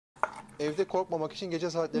evde korkmamak için gece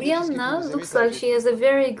saatlerinde çizgi film Rihanna izlemeyi looks like tercih she ettim. has a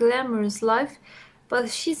very glamorous life, but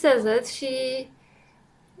she says that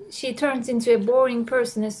she turns into a boring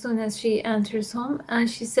person as soon as she enters home, and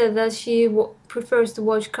she said that she prefers to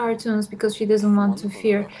watch cartoons because she doesn't want to Zamanlık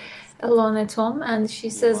feel olarak alone at home, and she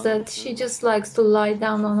says imanın that bütün she just likes to lie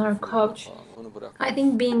down on her küfürler couch. falan onu I bırakmak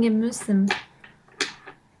think being a Muslim,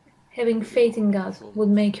 having öyle bir faith in God, kurtuluş would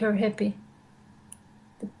olmaz. make her happy.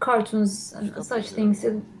 The cartoons and Kitap such yazıyorum. things,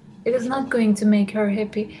 it is not İnşallah. going to make her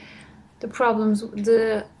happy.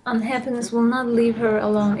 The unhappiness will not leave her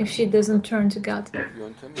alone if she doesn't turn to God.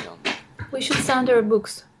 Yöntemi yanlış. We should send her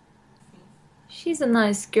books. She's a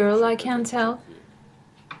nice girl, I Teşekkür can ederim. tell, Çok iyi.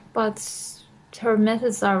 but her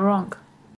methods are wrong.